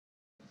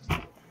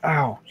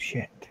Ow,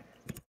 shit.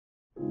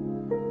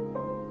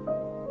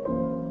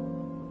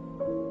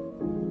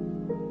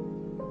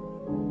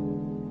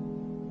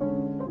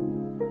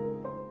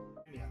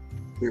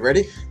 We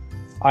ready?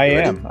 I You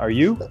ready? am. Are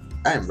you?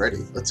 I am ready.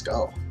 Let's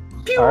go.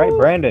 All right,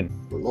 Brandon.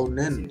 We're loading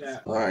in.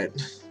 All right.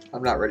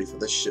 I'm not ready for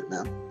this shit,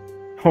 man.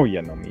 Oh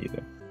yeah, no, me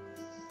either.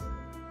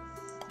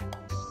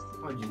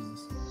 Oh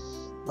Jesus.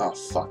 Oh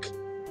fuck.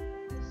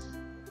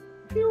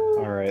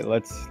 All right,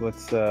 let's.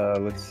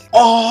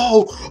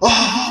 Oh!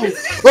 Oh!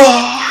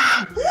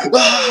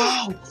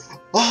 Oh!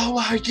 Oh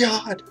my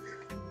God!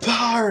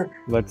 Power!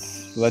 Let's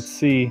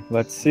see.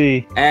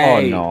 Hey,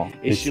 oh no,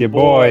 it's your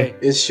boy.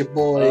 It's your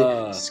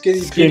boy, Skinny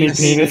Skinny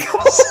Penis.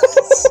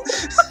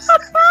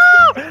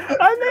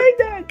 I made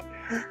that.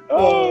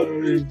 Oh, Oh,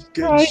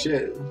 good right.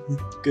 shit.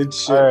 Good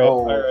shit.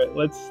 all right.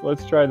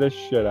 Let's try this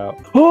shit out.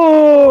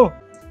 Oh!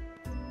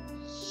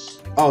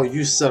 Oh,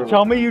 you son of a...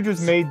 Tell me you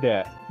just made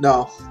that.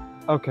 No.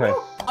 Okay.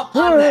 Up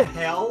on the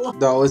hill?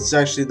 No, it's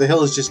actually... The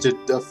hill is just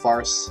a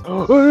farce.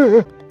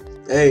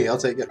 Hey, I'll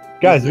take it.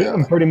 Guys, Yeah. we've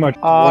been pretty much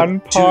on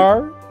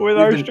par with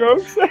our been-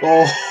 strokes.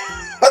 Oh.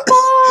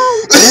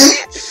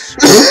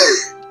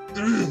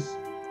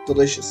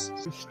 Delicious.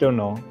 Still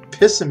no.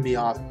 Pissing me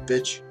off,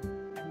 bitch.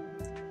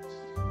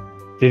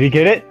 Did he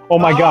get it? Oh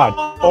my god.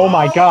 Oh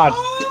my god.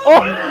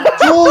 Oh!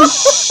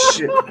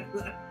 Bullshit.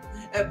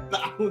 It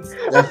bounced.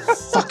 That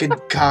fucking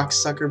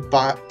cocksucker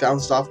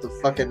bounced off the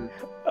fucking...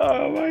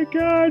 Oh my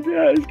god,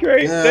 that is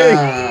great.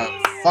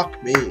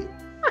 Fuck me.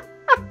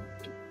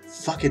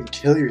 Fucking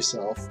kill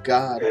yourself,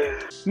 God.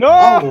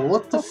 No! Oh,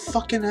 what the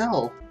fucking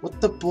hell? What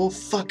the bull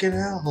fucking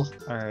hell?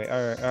 Alright.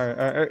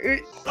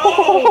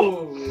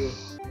 Oh!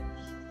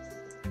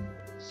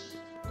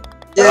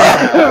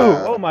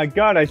 Yeah! Oh my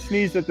god, I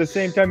sneezed at the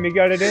same time you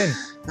got it in.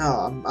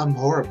 No, I'm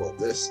horrible at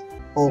this.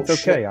 Oh, It's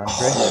okay, shit.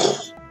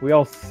 Andre. We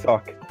all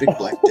suck. Big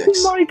black dicks.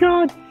 Oh my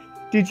god!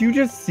 Did you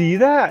just see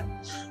that?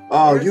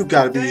 Oh, Where's you the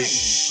gotta be thing?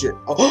 shit.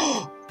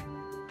 Oh.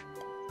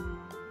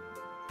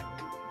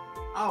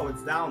 Oh,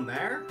 it's down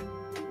there?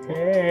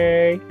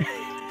 Hey.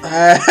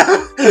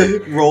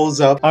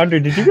 Rolls up. Andre,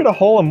 did you get a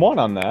hole in one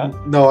on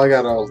that? No, I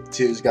got all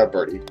two. He's got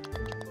birdie.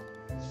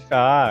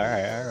 Ah,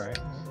 alright.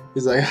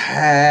 He's like,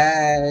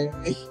 hey.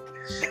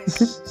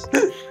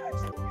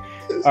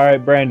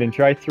 Alright, Brandon,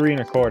 try 3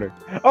 1/4.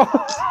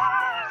 Oh!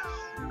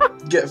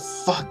 Get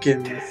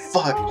fucking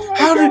fucked. Oh my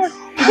How did? God.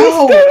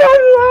 How? We're still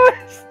on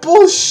last!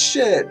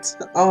 Bullshit.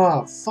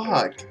 Oh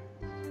fuck.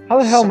 How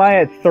the hell am I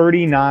at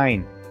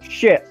 39?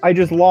 Shit, I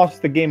just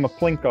lost the game of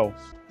Plinko.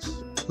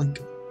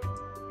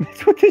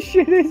 That's what this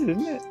shit is,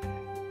 isn't it?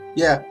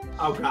 Yeah.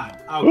 Oh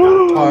god. Oh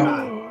god.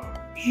 Oh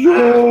god.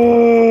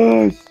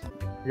 Yes!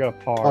 I got a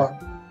par.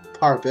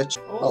 Par, bitch.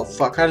 Oh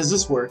fuck. How does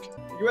this work?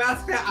 You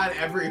ask that on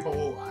every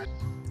hole.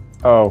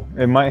 Oh,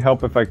 it might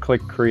help if I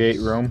click create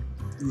room.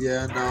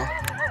 Yeah. No.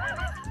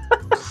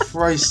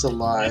 Christ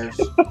alive.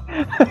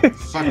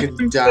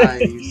 Fucking die,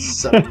 you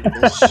son of a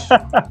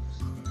bitch.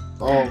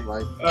 Oh my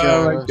god.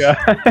 Oh my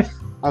god.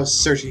 I was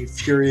searching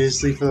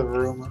furiously for the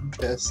room. I'm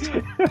pissed. My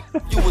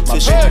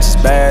bitch is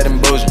bad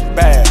and bullshit,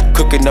 bad.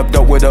 Cooking up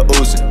dope with a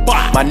Uzi.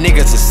 My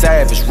niggas are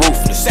savage,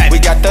 ruthless. We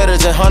got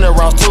 30s and 100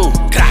 rounds too.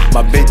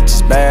 My bitch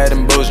is bad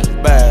and bullshit,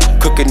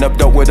 bad. Cooking up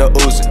dope with a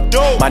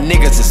Uzi. My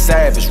niggas are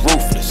savage,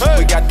 ruthless.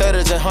 We got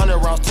 30s and 100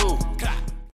 rounds too.